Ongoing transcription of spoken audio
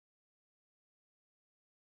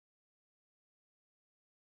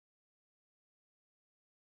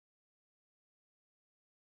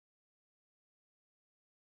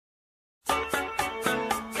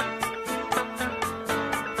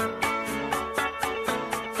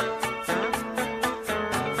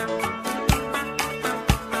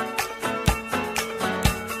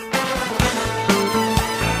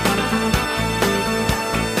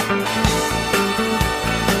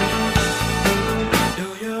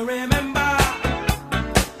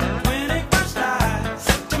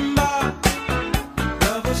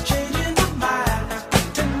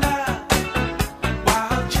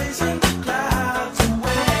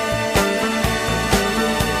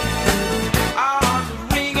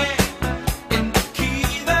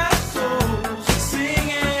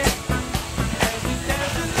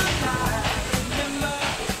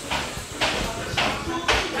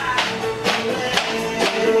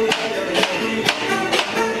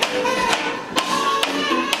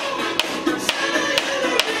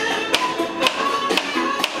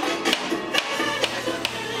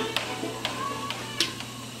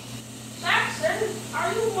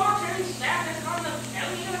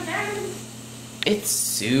It's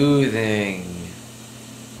soothing.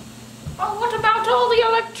 Oh, what about all the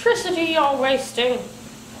electricity you're wasting?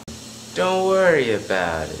 Don't worry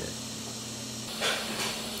about it.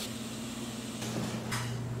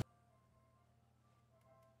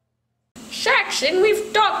 Saxon,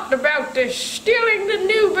 we've talked about this. Stealing the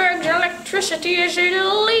Newberg's electricity is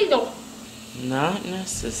illegal. Not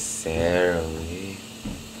necessarily.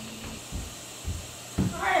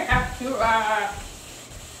 I have to,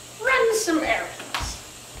 run some errands.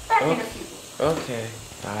 Back in a few. Okay,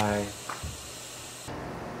 bye.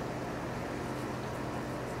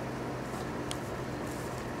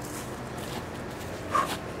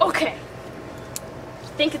 Okay. I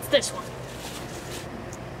think it's this one.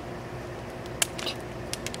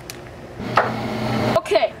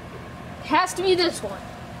 Okay. It has to be this one.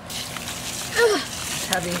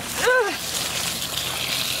 Heavy.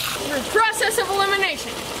 Through process of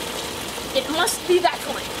elimination. It must be that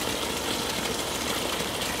one.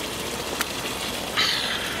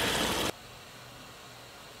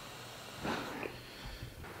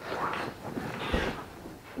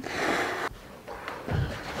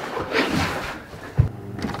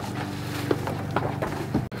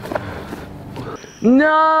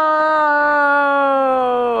 No!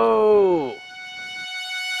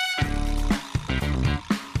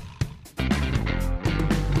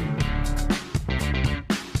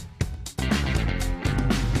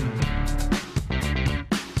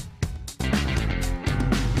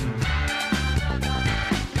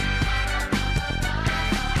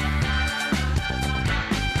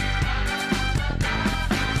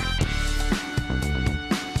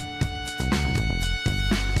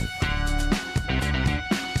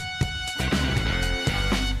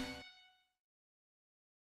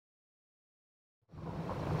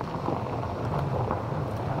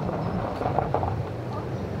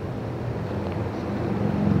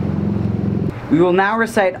 We will now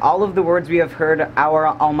recite all of the words we have heard our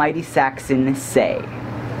almighty Saxon say.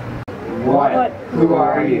 What? Who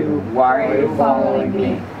are you? Why are you following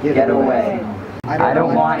me? Get away. I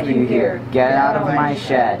don't want you here. Get out of my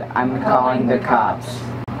shed. I'm calling the cops.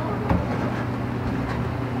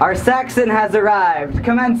 Our Saxon has arrived.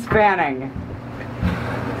 Commence fanning.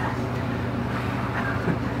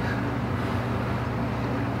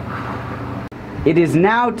 It is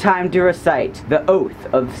now time to recite the Oath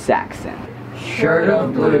of Saxon. Shirt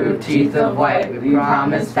of blue, teeth of white, we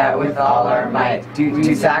promise that with all our might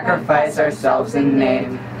to sacrifice ourselves in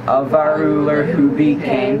name of our ruler who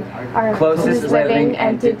became our closest living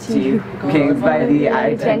entity, kings by the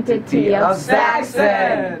identity of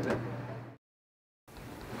Saxon!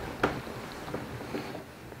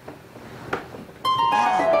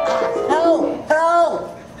 Help!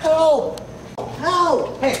 Help! Help!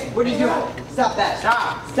 Help! Hey, what are you doing? Stop that!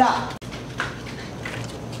 Stop! Stop!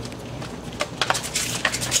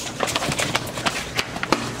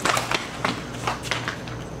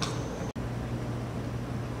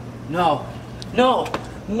 No! No!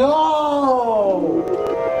 No!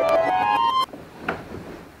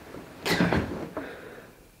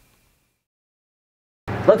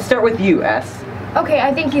 Let's start with you, S. Okay,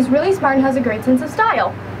 I think he's really smart and has a great sense of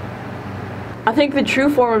style. I think the true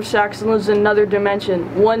form of Saxon lives in another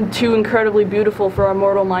dimension, one too incredibly beautiful for our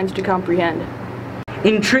mortal minds to comprehend.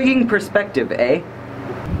 Intriguing perspective, eh?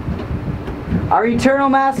 Our eternal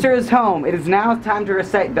master is home. It is now time to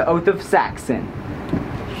recite the Oath of Saxon.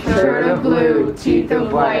 Shirt of blue, teeth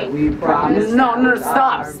of white, we promise. No,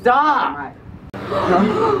 stop!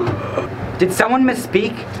 Did someone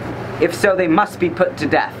misspeak? If so, they must be put to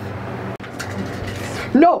death.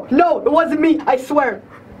 No, it wasn't me, I swear.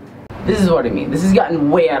 This is what I mean. This has gotten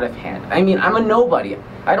way out of hand. I mean, I'm a nobody.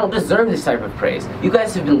 I don't deserve this type of praise. You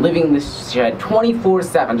guys have been living in this shed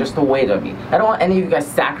 24/7 just to wait on me. I don't want any of you guys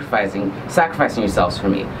sacrificing yourselves for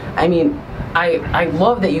me. I mean, I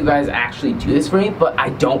love that you guys actually do this for me, but I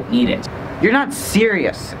don't need it. You're not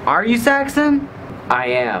serious, are you, Saxon? I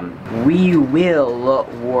am. We will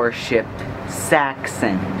worship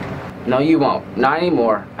Saxon. No, you won't. Not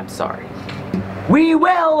anymore. I'm sorry. We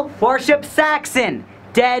will worship Saxon,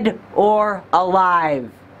 dead or alive.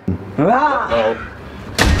 Ah! Oh.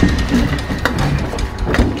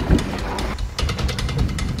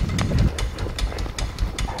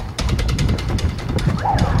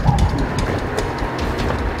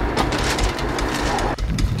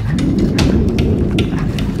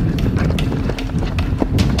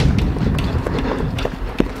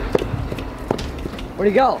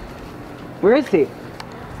 Where'd he go? Where is he?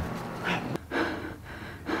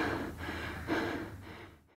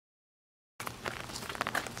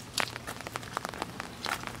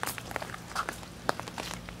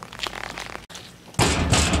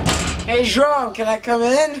 Hey, Jerome, can I come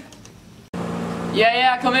in?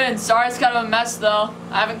 Yeah, come in. Sorry it's kind of a mess though.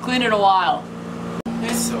 I haven't cleaned it in a while.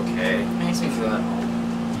 It's okay. Makes me feel at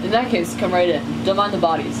home. In that case, come right in. Don't mind the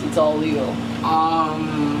bodies. It's all legal.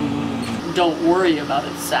 Don't worry about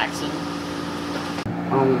it, Saxon.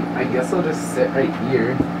 I guess I'll just sit right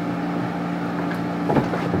here.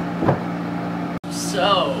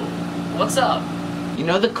 So, what's up? You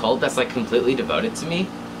know the cult that's like completely devoted to me?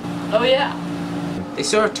 Oh yeah. They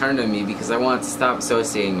sort of turned on me because I wanted to stop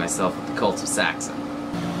associating myself with the cult of Saxon.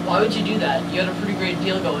 Why would you do that? You had a pretty great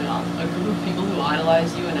deal going on. A group of people who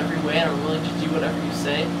idolize you in every way and are willing to do whatever you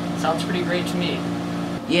say. Sounds pretty great to me.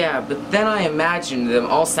 Yeah, but then I imagined them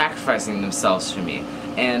all sacrificing themselves for me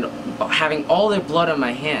and having all their blood on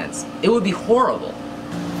my hands. It would be horrible.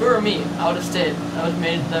 If it were me, I would have stayed. I would have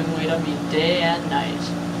made them wait on me day and night.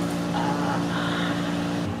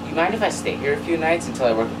 You mind if I stay here a few nights until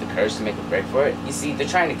I work up the courage to make a break for it? You see, they're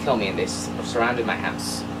trying to kill me and they surrounded my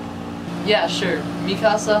house. Yeah, sure. Mi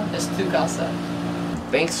casa es tu casa.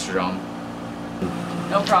 Thanks, Jerome.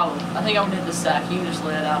 No problem. I think I'm gonna hit the sack. You can just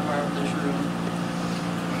lay it out wherever there's room.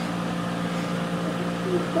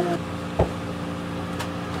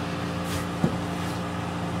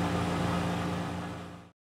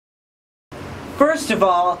 First of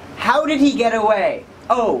all, how did he get away?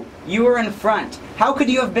 Oh, you were in front. How could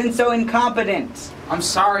you have been so incompetent? I'm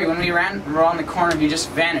sorry, when we ran around the corner, you just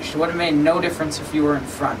vanished. It would have made no difference if you were in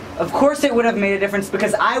front. Of course it would have made a difference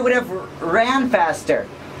because I would have ran faster.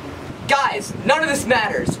 Guys, none of this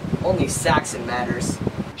matters. Only Saxon matters.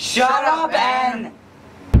 Shut up, Anne!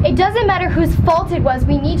 It doesn't matter whose fault it was.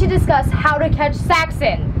 We need to discuss how to catch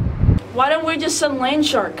Saxon. Why don't we just send Land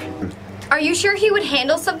Shark? Are you sure he would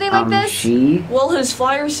handle something like this? She? Well, his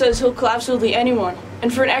flyer says he'll kill absolutely anyone.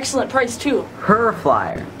 And for an excellent price, too. Her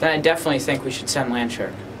flyer. Then I definitely think we should send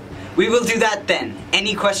Landshark. We will do that then.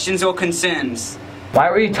 Any questions or concerns? Why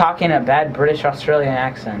were you talking in a bad British-Australian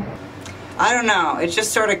accent? I don't know. It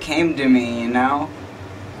just sort of came to me, you know?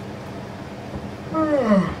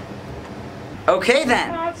 Okay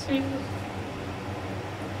then.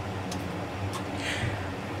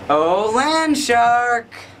 Oh, Land Shark!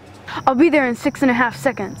 I'll be there in 6.5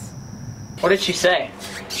 seconds. What did she say?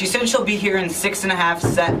 She said she'll be here in 6.5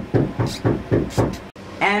 seconds.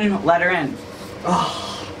 And let her in. Oh.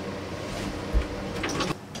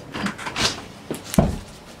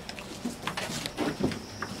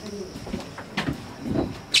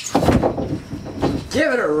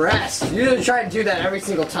 Give it a rest. You usually try to do that every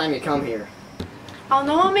single time you come here. I'll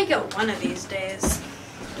know I'll make it one of these days.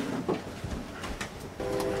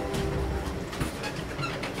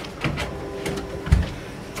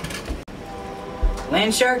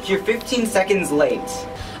 Landshark, you're 15 seconds late.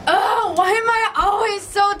 Oh, why am I always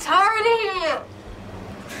so tardy?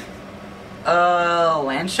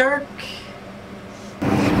 Landshark?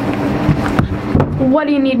 What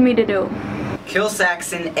do you need me to do? Kill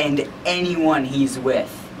Saxon and anyone he's with.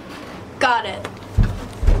 Got it.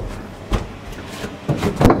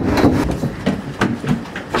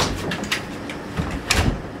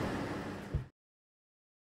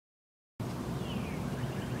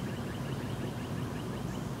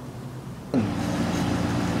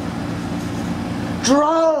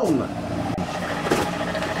 Drone!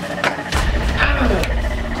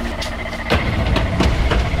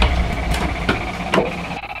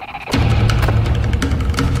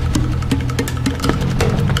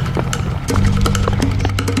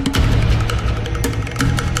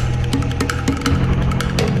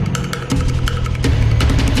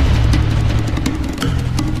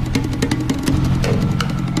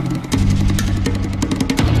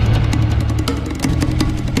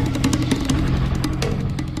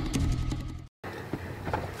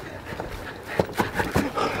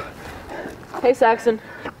 Hey, Saxon.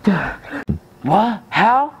 What?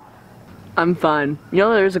 How? I'm fine. You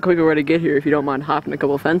know there's a quicker way to get here if you don't mind hopping a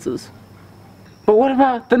couple fences. But what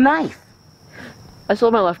about the knife? I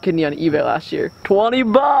sold my left kidney on eBay last year. 20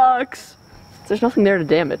 bucks! There's nothing there to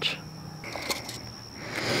damage.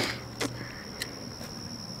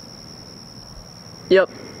 Yep,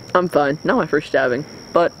 I'm fine. Not my first stabbing.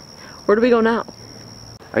 But, where do we go now?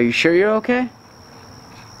 Are you sure you're okay?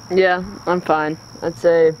 Yeah, I'm fine. I'd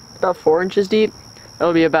say about 4 inches deep.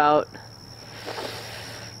 It'll be about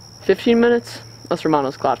 15 minutes. Unless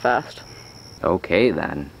Romano's clot fast. Okay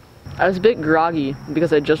then. I was a bit groggy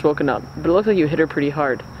because I'd just woken up, but it looked like you hit her pretty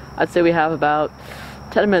hard. I'd say we have about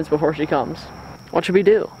 10 minutes before she comes. What should we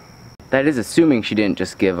do? That is assuming she didn't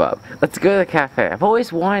just give up. Let's go to the cafe. I've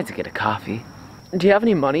always wanted to get a coffee. Do you have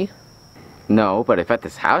any money? No, but I bet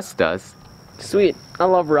this house does. Sweet. I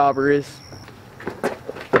love robberies.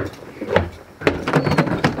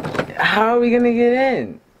 How are we gonna get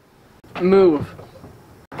in? Move.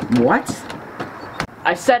 What?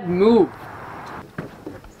 I said move.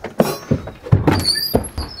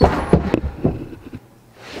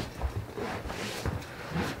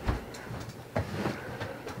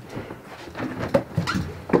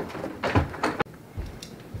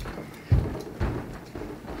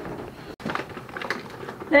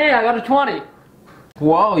 Hey, I got a 20.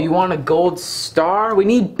 Whoa, you want a gold star? We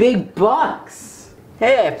need big bucks.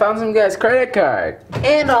 Hey, I found some guy's credit card.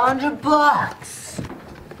 And $100.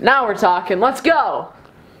 Now we're talking. Let's go.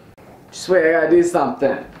 Just wait, I gotta do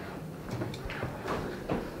something.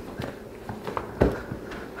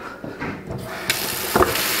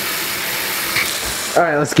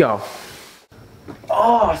 Alright, let's go.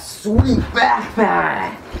 Oh, sweet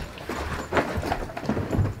backpack.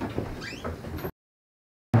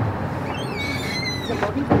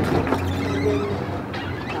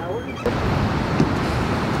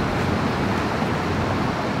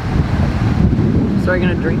 So are you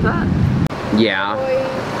gonna drink that? Yeah.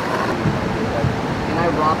 Can I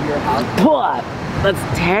rob your house? What? That's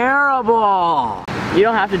terrible. You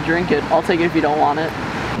don't have to drink it. I'll take it if you don't want it.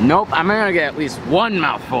 Nope, I'm gonna get at least one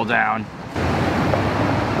mouthful down.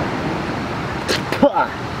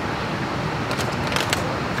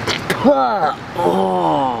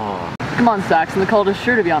 Oh. Come on, Saxon. The cold is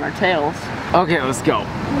sure to be on our tails. Okay, let's go.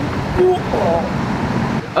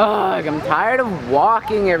 Ugh, I'm tired of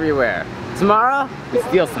walking everywhere. Tomorrow, we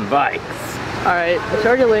steal some bikes. Alright, it's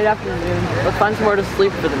already late afternoon. Let's find somewhere to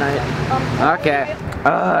sleep for the night. Okay.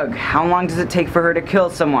 Ugh, how long does it take for her to kill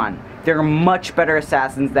someone? There are much better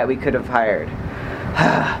assassins that we could have hired.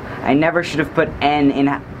 I never should have put N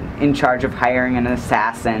in charge of hiring an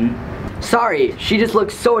assassin. Sorry, she just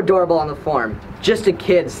looks so adorable on the form. Just a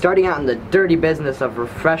kid starting out in the dirty business of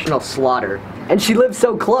professional slaughter. And she lives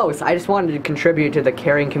so close, I just wanted to contribute to the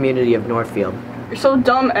caring community of Northfield. You're so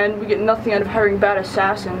dumb, and we get nothing out of hiring bad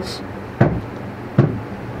assassins.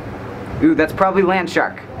 Ooh, that's probably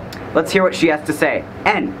Landshark. Let's hear what she has to say.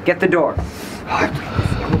 N, get the door.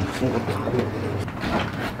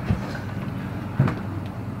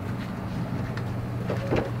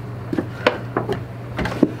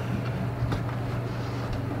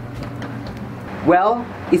 Well,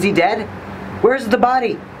 is he dead? Where's the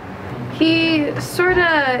body? He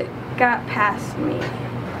sorta got past me.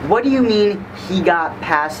 What do you mean, he got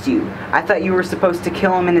past you? I thought you were supposed to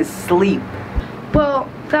kill him in his sleep. Well,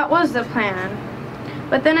 that was the plan.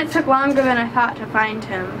 But then it took longer than I thought to find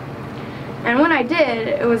him. And when I did,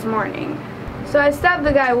 it was morning. So I stabbed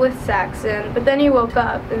the guy with Saxon, but then he woke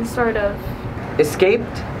up and sort of...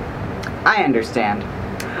 Escaped? I understand.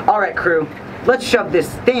 Alright, crew. Let's shove this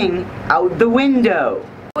thing out the window.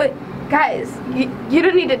 Wait, guys, you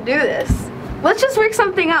don't need to do this. Let's just work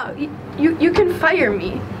something out. You can fire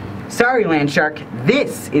me. Sorry, Landshark.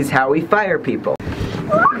 This is how we fire people.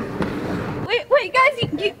 Wait, guys,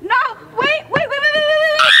 no, wait.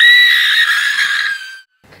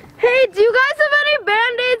 Hey, do you guys have any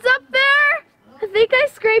band-aids up there? I think I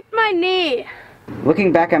scraped my knee.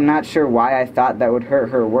 Looking back, I'm not sure why I thought that would hurt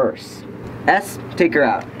her worse. S, take her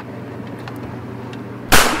out.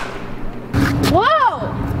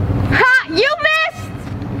 Whoa! Ha! You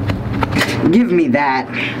missed! Give me that.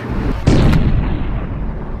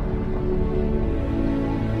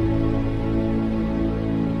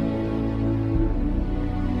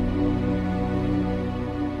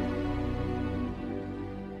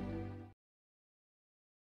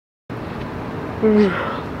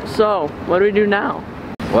 So, what do we do now?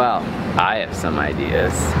 Well, I have some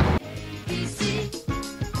ideas.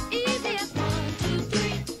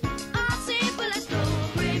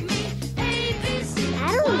 I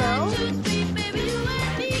don't know.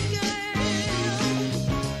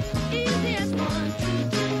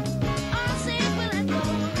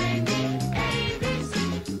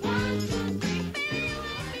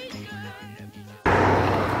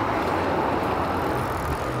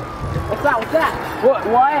 Wow, what's that?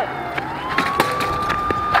 What?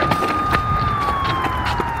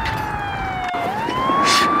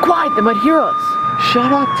 Shh, quiet, they might hear us.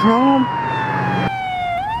 Shut up, Chrome.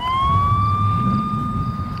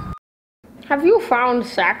 Have you found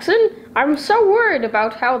Saxon? I'm so worried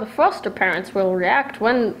about how the foster parents will react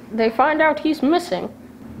when they find out he's missing.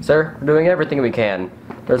 Sir, we're doing everything we can.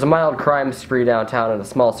 There's a mild crime spree downtown and a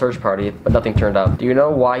small search party, but nothing turned up. Do you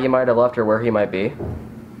know why he might have left or where he might be?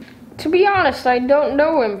 To be honest, I don't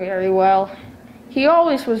know him very well. He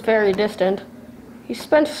always was very distant. He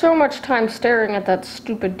spent so much time staring at that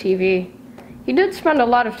stupid TV. He did spend a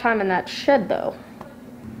lot of time in that shed, though.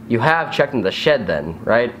 You have checked in the shed then,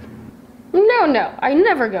 right? No, I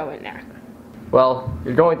never go in there. Well,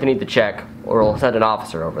 you're going to need to check, or we'll send an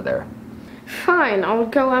officer over there. Fine, I'll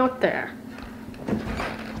go out there.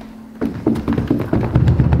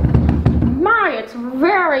 My, it's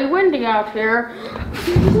very windy out here.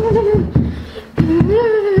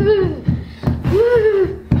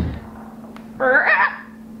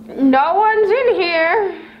 No one's in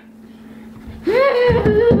here.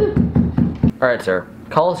 Alright, sir.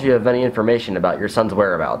 Call us if you have any information about your son's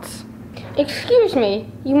whereabouts. Excuse me,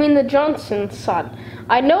 you mean the Johnson son?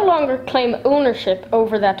 I no longer claim ownership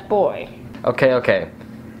over that boy. Okay.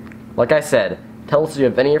 Like I said, tell us if you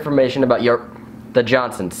have any information about the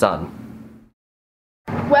Johnson son.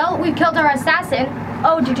 Well, we killed our assassin.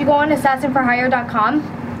 Oh, did you go on assassinforhire.com?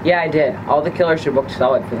 Yeah, I did. All the killers are booked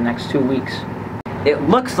solid for the next 2 weeks. It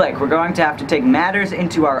looks like we're going to have to take matters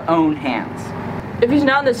into our own hands. If he's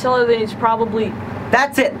not in the cellar, then he's probably...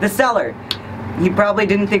 That's it, the cellar. He probably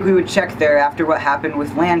didn't think we would check there after what happened with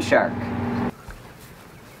Landshark.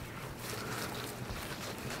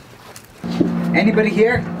 Anybody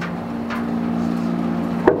here?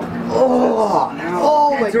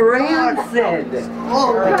 Oh, it's rancid.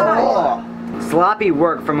 Sloppy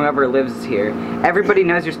work from whoever lives here. Everybody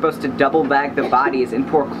knows you're supposed to double bag the bodies and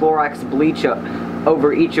pour Clorox bleach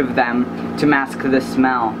over each of them to mask the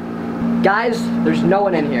smell. Guys, there's no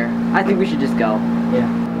one in here. I think we should just go. Yeah.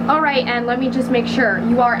 Alright, and let me just make sure.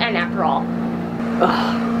 You are N after all.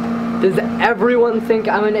 Does everyone think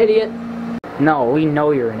I'm an idiot? No, we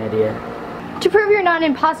know you're an idiot. To prove you're not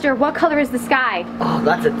an imposter, what color is the sky? Oh,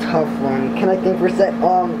 that's a tough one. Can I think for a sec?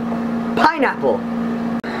 Pineapple.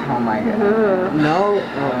 Oh my god. No?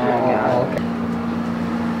 Oh my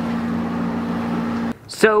god.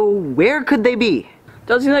 So, where could they be?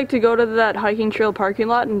 Does he like to go to that hiking trail parking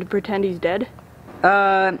lot and pretend he's dead?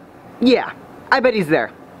 Yeah. I bet he's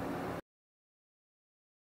there.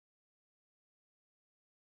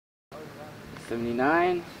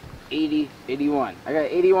 $79, $80, $81. I got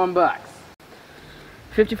 $81.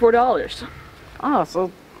 $54. Oh,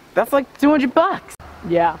 so that's like $200.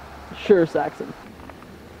 Yeah, sure, Saxon.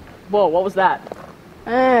 Whoa, what was that?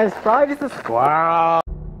 It's probably just a squirrel.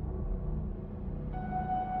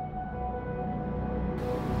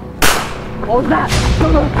 What was that?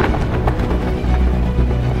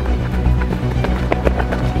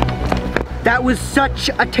 That was such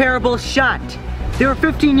a terrible shot. They were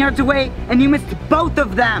 15 yards away and you missed both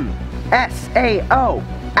of them. S-A-O.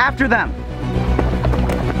 After them.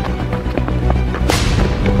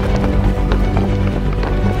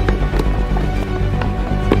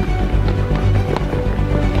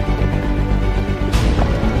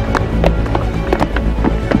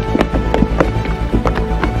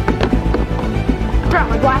 Drop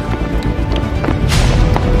my glass.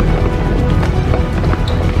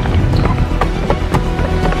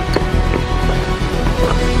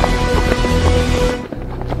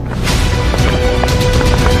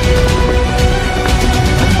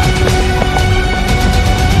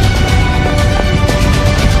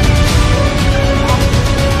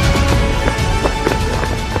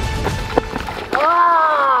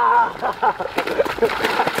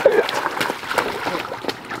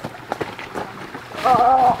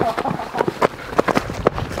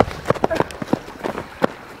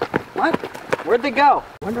 What? Where'd they go?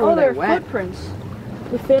 Wonder where they went. Footprints.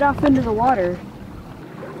 They fade off into the water.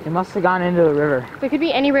 They must have gone into the river. They could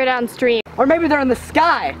be anywhere downstream. Or maybe they're in the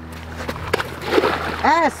sky.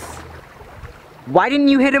 S. Why didn't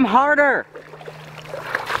you hit him harder?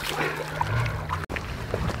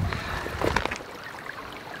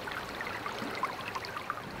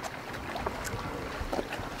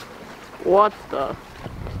 What the?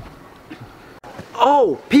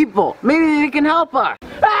 Oh, people! Maybe they can help us!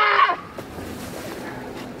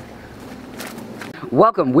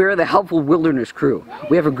 Welcome, we're the Helpful Wilderness Crew.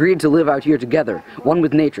 We have agreed to live out here together, one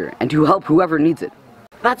with nature, and to help whoever needs it.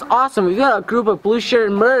 That's awesome! We've got a group of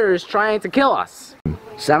blue-shirted murderers trying to kill us.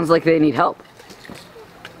 Sounds like they need help.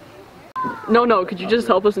 No, could you just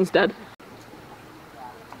help us instead?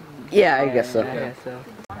 Yeah, I guess so.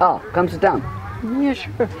 Oh, come sit down. Yeah,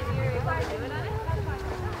 sure.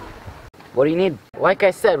 What do you need? Like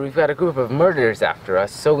I said, we've got a group of murderers after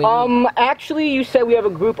us, so we need... Actually, you said we have a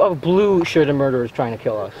group of blue-shirted murderers trying to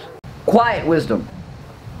kill us. Quiet, Wisdom.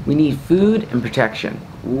 We need food and protection.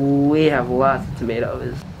 We have lots of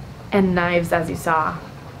tomatoes. And knives, as you saw.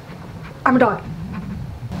 I'm a dog.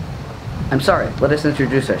 I'm sorry, let us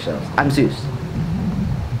introduce ourselves. I'm Zeus.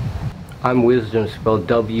 I'm Wisdom, spelled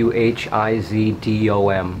W-H-I-Z-D-O-M.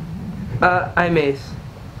 I'm Ace.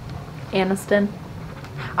 Aniston.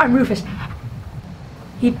 I'm Rufus.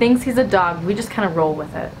 He thinks he's a dog. We just kind of roll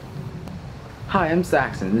with it. Hi, I'm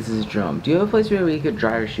Saxon. This is Jerome. Do you have a place where we could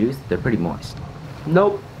dry our shoes? They're pretty moist.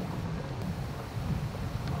 Nope.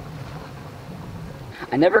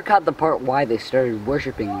 I never caught the part why they started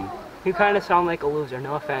worshipping you. You kind of sound like a loser,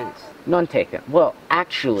 no offense. None taken. Well,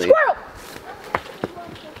 actually... Squirrel!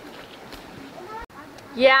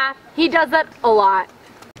 Yeah, he does that a lot.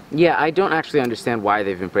 Yeah, I don't actually understand why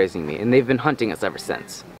they've been praising me, and they've been hunting us ever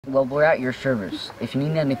since. Well, we're at your service. If you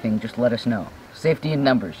need anything, just let us know. Safety in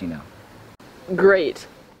numbers, you know. Great.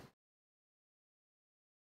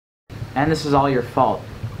 And this is all your fault.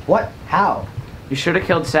 What? How? You should have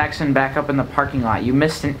killed Saxon back up in the parking lot. You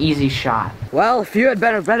missed an easy shot. Well, if you had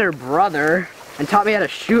been a better brother and taught me how to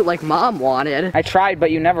shoot like Mom wanted. I tried,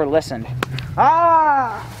 but you never listened.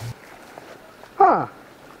 Ah! Huh.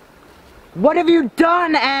 What have you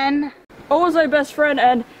done, En? O was my best friend,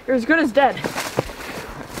 and you're as good as dead.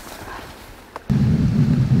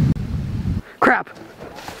 Crap.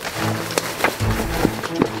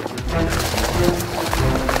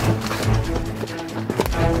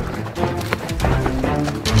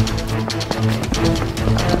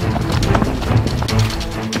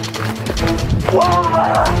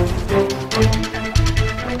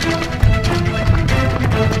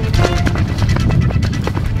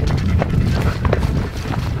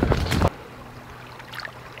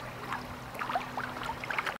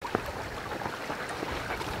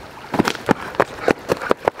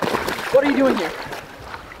 What are you doing here?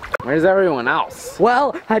 Where's everyone else?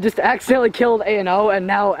 Well, I just accidentally killed A&O, and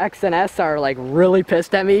now X and S are like really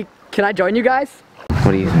pissed at me. Can I join you guys?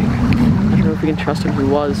 What do you think? I don't know if we can trust him. He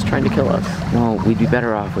was trying to kill us. Well, we'd be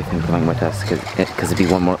better off with him going with us, because it'd be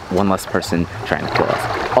one less person trying to kill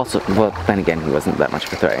us. Also, well, then again, he wasn't that much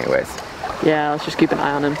of a threat anyways. Yeah, let's just keep an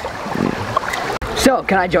eye on him. Yeah. So,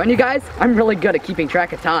 can I join you guys? I'm really good at keeping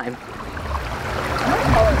track of time.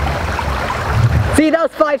 See, that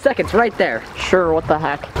was 5 seconds right there. Sure, what the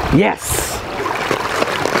heck? Yes!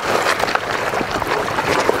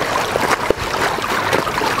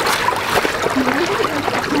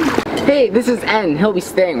 Hey, this is En. He'll be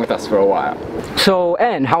staying with us for a while. So,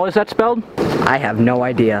 En, how is that spelled? I have no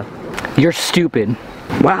idea. You're stupid.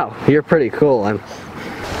 Wow, you're pretty cool.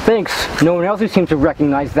 Thanks. No one else seems to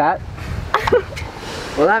recognize that.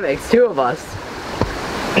 Well, that makes two of us.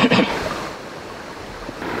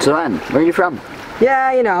 So, En, where are you from?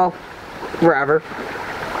 Yeah, you know, wherever.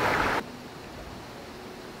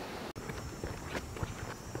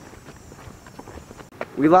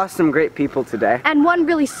 We lost some great people today. And one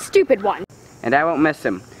really stupid one. And I won't miss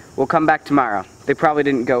him. We'll come back tomorrow. They probably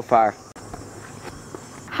didn't go far.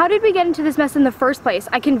 How did we get into this mess in the first place?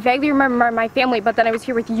 I can vaguely remember my family, but then I was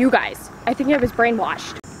here with you guys. I think I was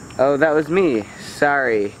brainwashed. Oh, that was me.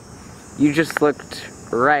 Sorry. You just looked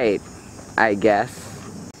right, I guess.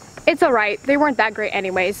 It's alright. They weren't that great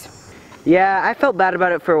anyways. Yeah, I felt bad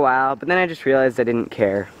about it for a while, but then I just realized I didn't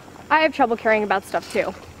care. I have trouble caring about stuff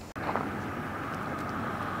too.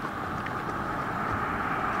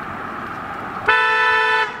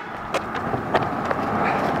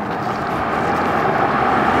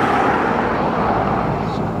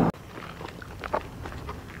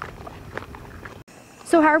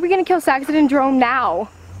 So how are we gonna kill Saxon and Jerome now?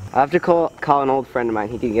 I'll have to call an old friend of mine.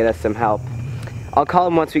 He can get us some help. I'll call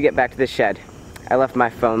him once we get back to the shed. I left my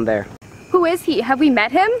phone there. Who is he? Have we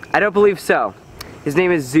met him? I don't believe so. His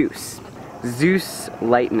name is Zeus. Zeus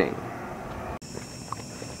Lightning.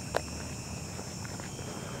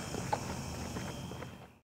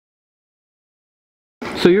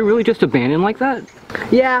 So you're really just abandoned like that?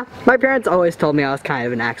 Yeah, my parents always told me I was kind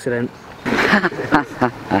of an accident.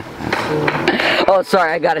 Oh,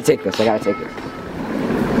 sorry, I gotta take this.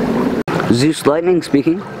 Zeus Lightning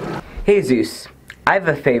speaking. Hey Zeus, I have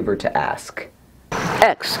a favor to ask.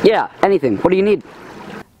 X, yeah, anything. What do you need?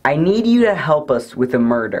 I need you to help us with a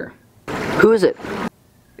murder. Who is it?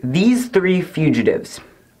 These three fugitives,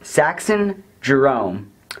 Saxon,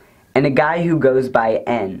 Jerome, and a guy who goes by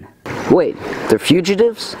N. Wait, they're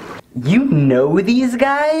fugitives? You know these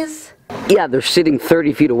guys? Yeah, they're sitting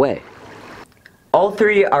 30 feet away. All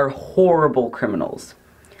three are horrible criminals.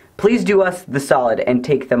 Please do us the solid and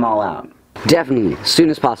take them all out. Definitely, as soon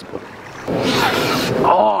as possible.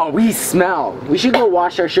 Oh, we smell. We should go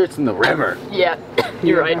wash our shirts in the river. Yeah,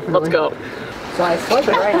 you're right. Let's go. So I swipe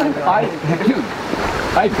it right on the dude,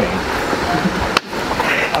 I think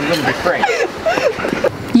I'm gonna be frank.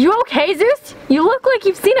 You okay, Zeus? You look like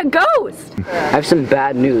you've seen a ghost. I have some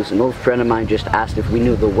bad news. An old friend of mine just asked if we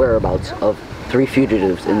knew the whereabouts of 3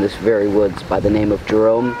 fugitives in this very woods by the name of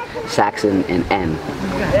Jerome, Saxon, and N.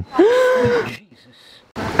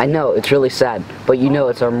 I know, it's really sad, but you know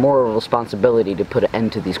it's our moral responsibility to put an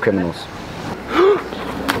end to these criminals.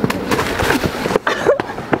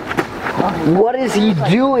 What is he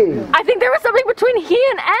doing? I think there was something between he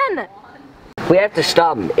and N. We have to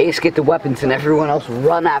stop him. Ace, get the weapons, and everyone else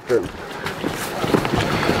run after him.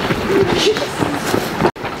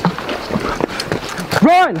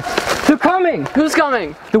 Run! They're coming! Who's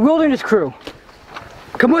coming? The wilderness crew.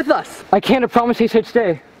 Come with us. I can't promise he said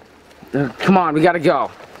stay. Come on, we gotta go.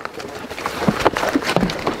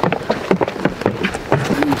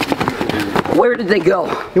 Where did they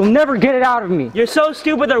go? You'll never get it out of me. You're so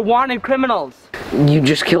stupid, they're wanted criminals. You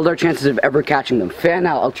just killed our chances of ever catching them. Fan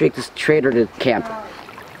out, I'll take this traitor to camp.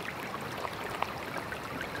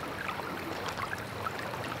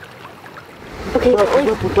 Okay,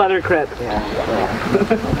 leather crib.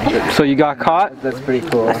 So you got caught? That's pretty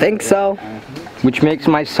cool. I think so. Which makes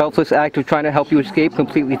my selfless act of trying to help you escape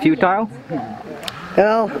completely futile?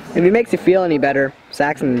 Well, if it makes you feel any better,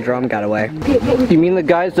 Saxon and Drum got away. You mean the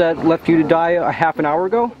guys that left you to die a half an hour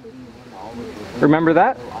ago? Remember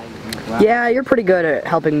that? Yeah, you're pretty good at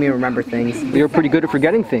helping me remember things. You're pretty good at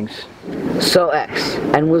forgetting things. So X,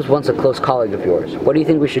 N was once a close colleague of yours. What do you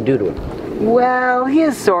think we should do to him? Well, he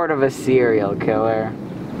is sort of a serial killer.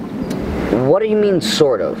 What do you mean,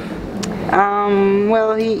 sort of?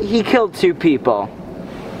 Well, he killed 2 people.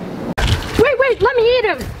 Wait, let me eat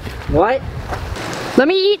him. What? Let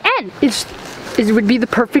me eat N. It would be the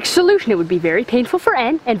perfect solution. It would be very painful for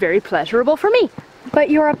N and very pleasurable for me. But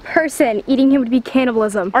you're a person. Eating him would be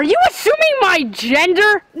cannibalism. Are you assuming my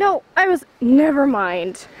gender? No, never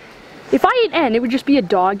mind. If I ate N, it would just be a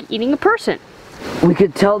dog eating a person. We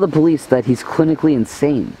could tell the police that he's clinically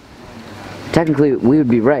insane. Technically, we would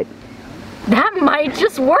be right. That might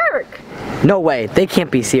just work. No way, they can't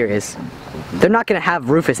be serious. They're not gonna have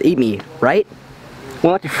Rufus eat me, right?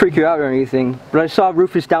 Well, not to freak you out or anything, but I saw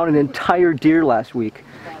Rufus down an entire deer last week.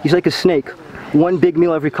 He's like a snake. One big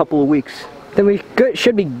meal every couple of weeks. Then we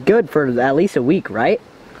should be good for at least a week, right?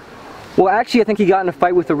 Well, actually, I think he got in a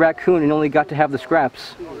fight with a raccoon and only got to have the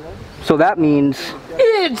scraps. So that means...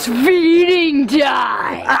 It's feeding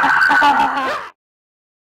time!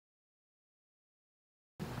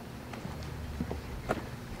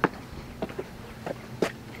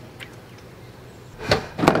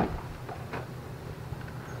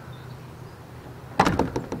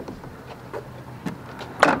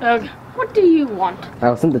 What do you want? I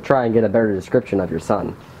was sent to try and get a better description of your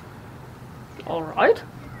son. All right.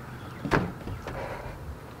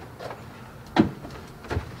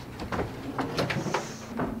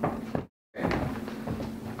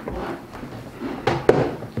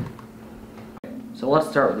 So let's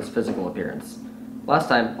start with his physical appearance. Last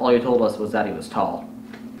time, all you told us was that he was tall.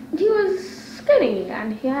 He was skinny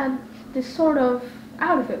and he had this sort of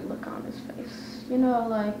out of it look on his face. You know,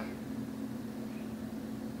 like...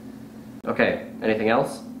 Okay, anything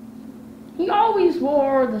else? He always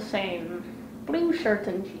wore the same blue shirt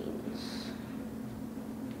and jeans.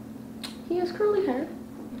 He has curly hair.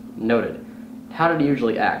 Noted. How did he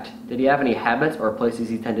usually act? Did he have any habits or places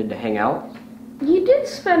he tended to hang out? He did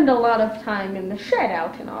spend a lot of time in the shed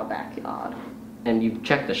out in our backyard. And you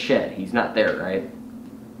checked the shed. He's not there, right?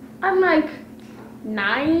 I'm like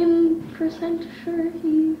 9% sure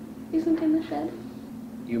he isn't in the shed.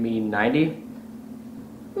 You mean 90?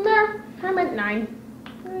 No, I'm at 9.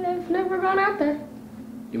 I've never gone out there.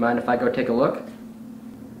 You mind if I go take a look?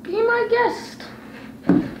 Be my guest.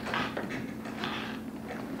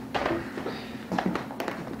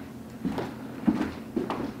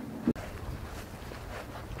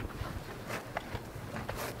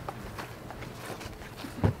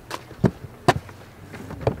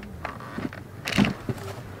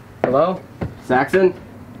 Hello? Saxon?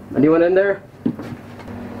 Anyone in there?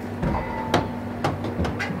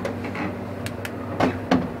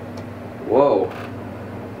 Whoa.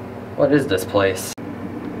 What is this place?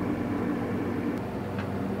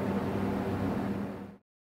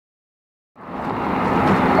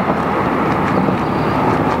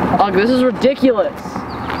 Ugh, this is ridiculous.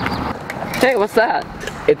 Hey, what's that?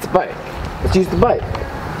 It's a bike. Let's use the bike.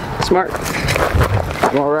 Smart. You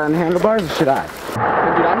want to ride on handlebars or should I?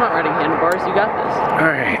 Dude, I'm not riding handlebars. You got this.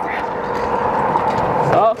 Alright.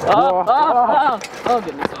 Oh,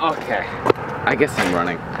 goodness. Okay. I guess I'm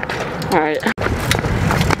running. Alright.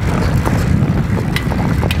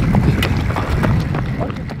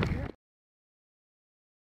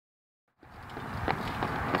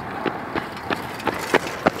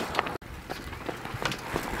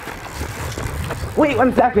 Wait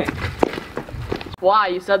 1 second. Why?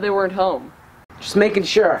 You said they weren't home. Just making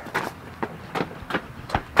sure.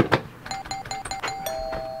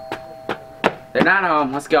 They're not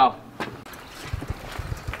home. Let's go.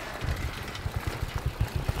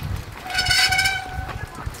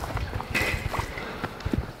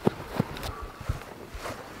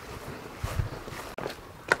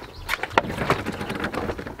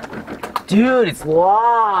 Dude, it's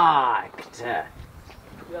locked. Dude, I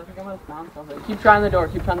think I'm gonna found something. Keep trying the door.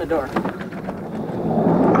 Keep trying the door.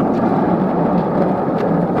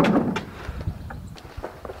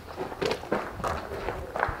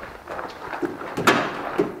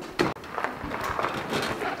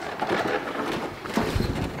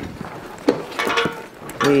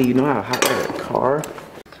 Hey, you know how to hotwire a car?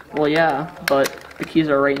 Well, yeah, but the keys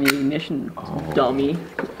are right in the ignition, dummy.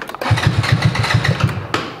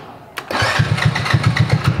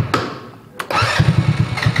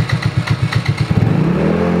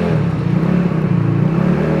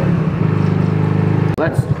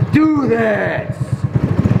 Let's do this!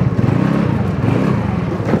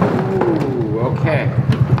 Ooh, okay.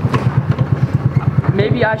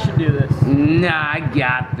 Maybe I should do this. Nah, I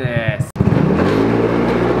got this.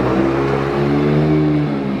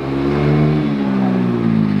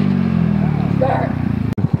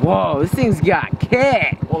 Whoa, this thing's got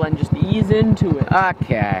kick. Well, then just ease into it.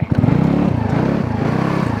 Okay.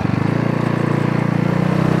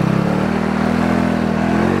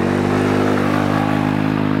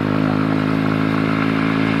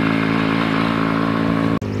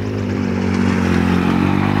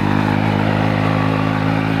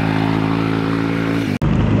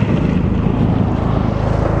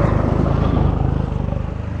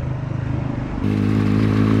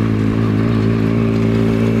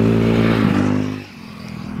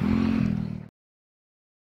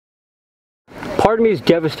 Part of me is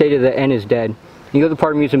devastated that N is dead. The other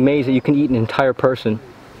part of me is amazed that you can eat an entire person.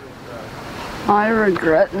 I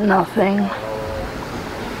regret nothing.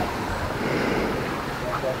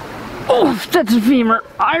 Oh, that's a femur.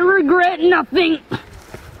 I regret nothing.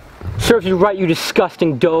 Serves you right, you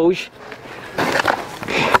disgusting doge.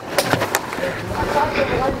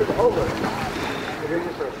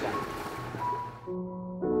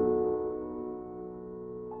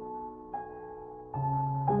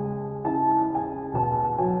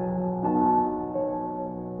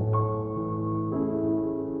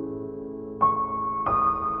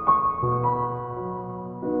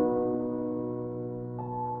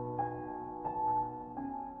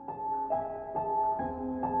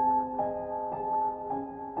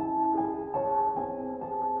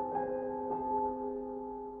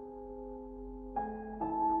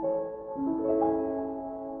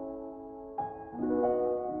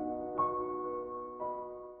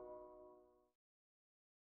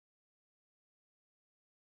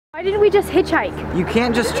 Why didn't we just hitchhike? You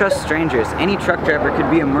can't just trust strangers. Any truck driver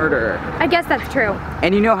could be a murderer. I guess that's true.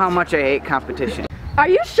 And you know how much I hate competition. Are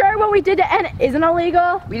you sure what we did to N isn't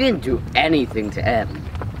illegal? We didn't do anything to N.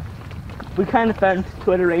 We kind of fed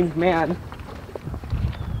to an arranged man.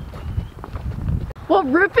 Well,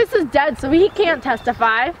 Rufus is dead, so he can't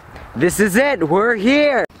testify. This is it. We're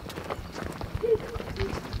here.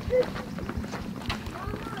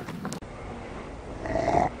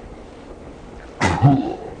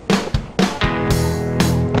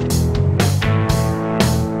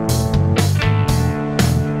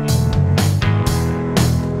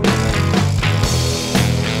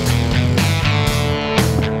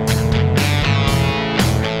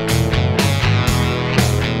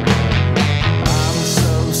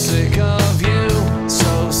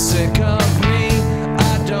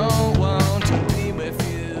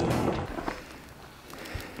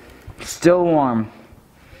 Still warm.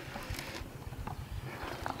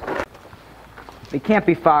 They can't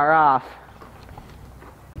be far off.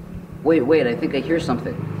 Wait, I think I hear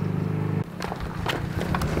something.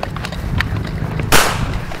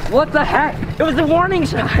 What the heck? It was a warning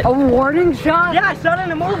shot. A warning shot? Yeah, I saw it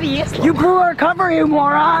in a movie. You blew our cover, you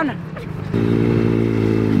moron!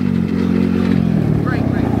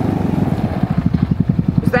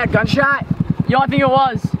 Was that a gunshot? Yo, I think it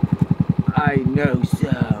was. I know so.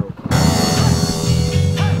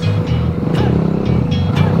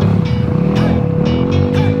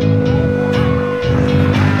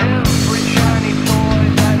 Every shiny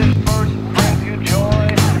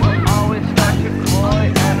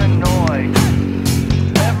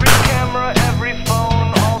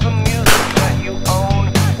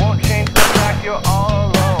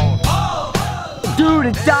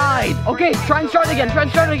Hey, try and start it again. Try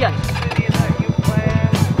and start it again.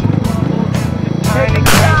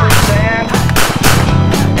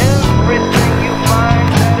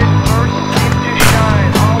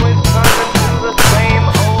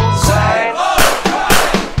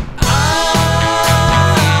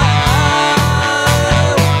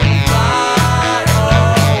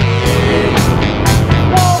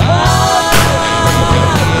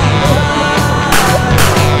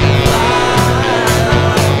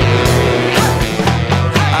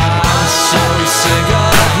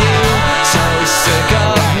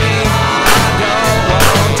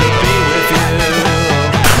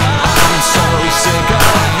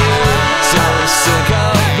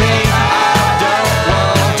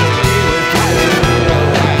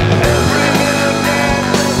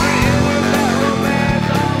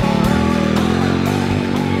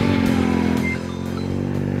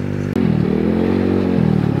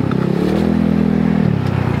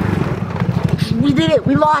 We did it!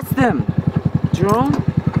 We lost them! Jerome?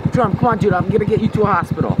 Jerome, come on, dude. I'm gonna get you to a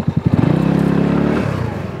hospital.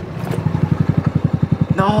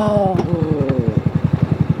 No!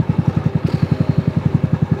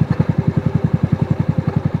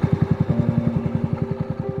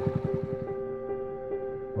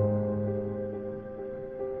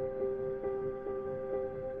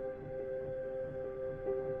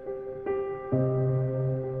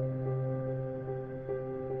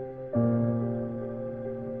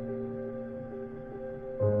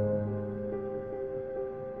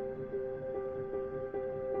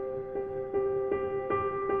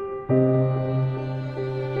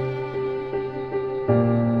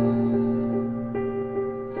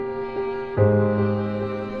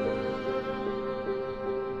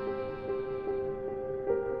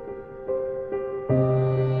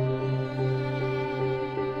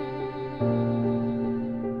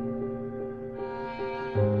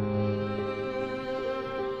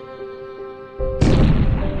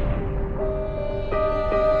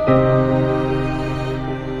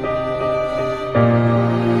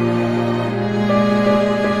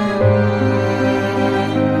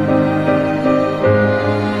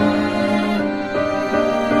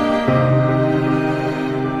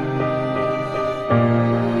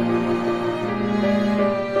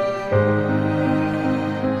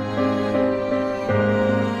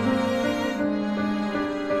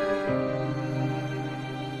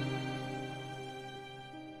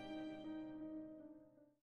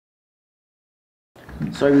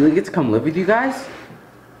 So I really get to come live with you guys?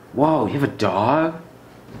 Whoa, you have a dog?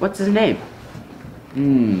 What's his name?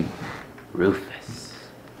 Rufus.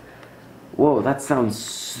 Whoa, that sounds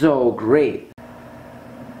so great.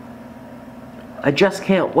 I just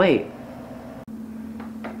can't wait.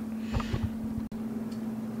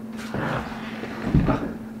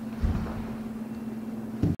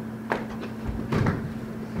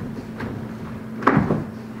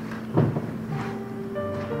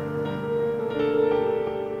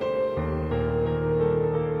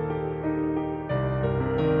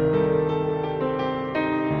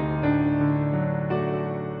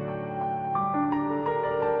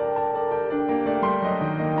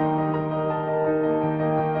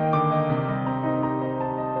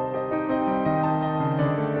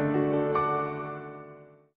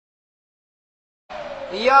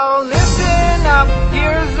 Yo, listen up,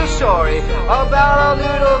 here's the story about a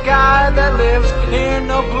little guy that lives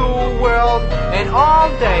in a blue world. And all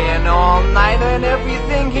day and all night and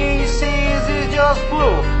everything he sees is just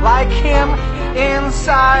blue. Like him,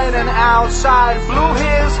 inside and outside. Blue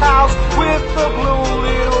his house with a blue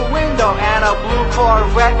little window and a blue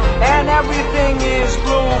Corvette. And everything is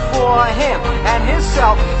blue for him and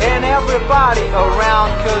himself and everybody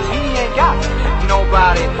around. Cause he ain't got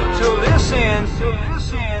nobody to listen to.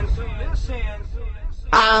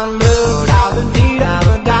 I'm blue, da-ba-dee,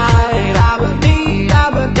 da-ba-die, da-ba-dee,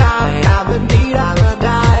 da-ba-die, da-ba-dee,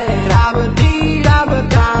 da-ba-die, da-ba-dee,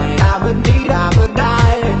 da-ba-die, da-ba-dee,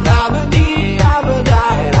 da-ba-die, da-ba-dee,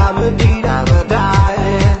 da-ba-die, da-ba-dee,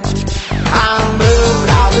 da-ba-die. I'm blue,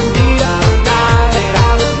 da-ba-dee, da-ba-die,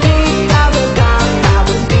 da-ba-dee, da-ba-die,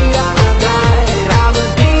 da-ba-dee, da-ba-die,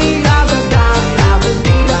 da-ba-dee, da-ba-die,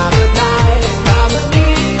 da-ba-dee, da-ba-die,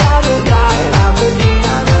 da-ba-dee, da-ba-die, da-ba-dee,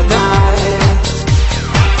 da-ba-die.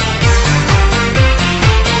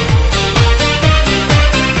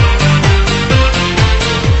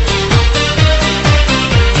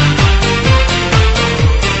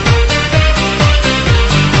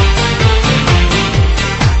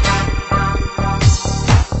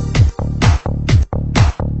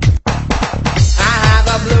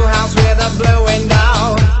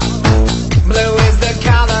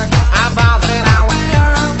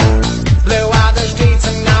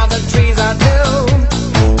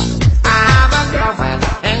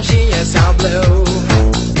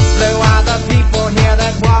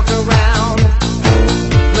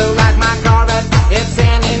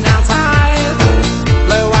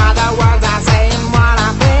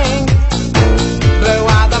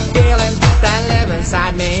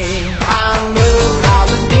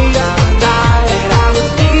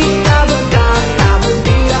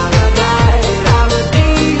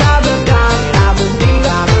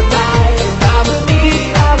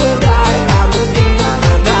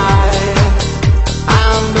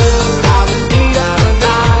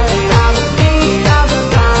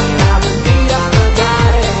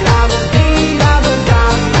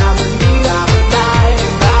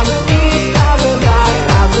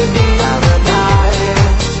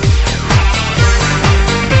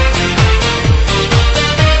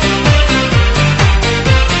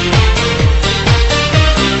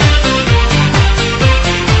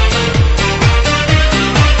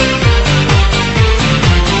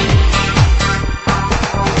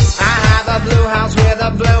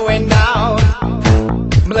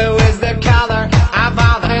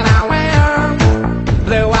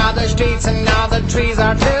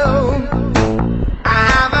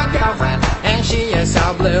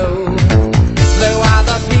 so blue.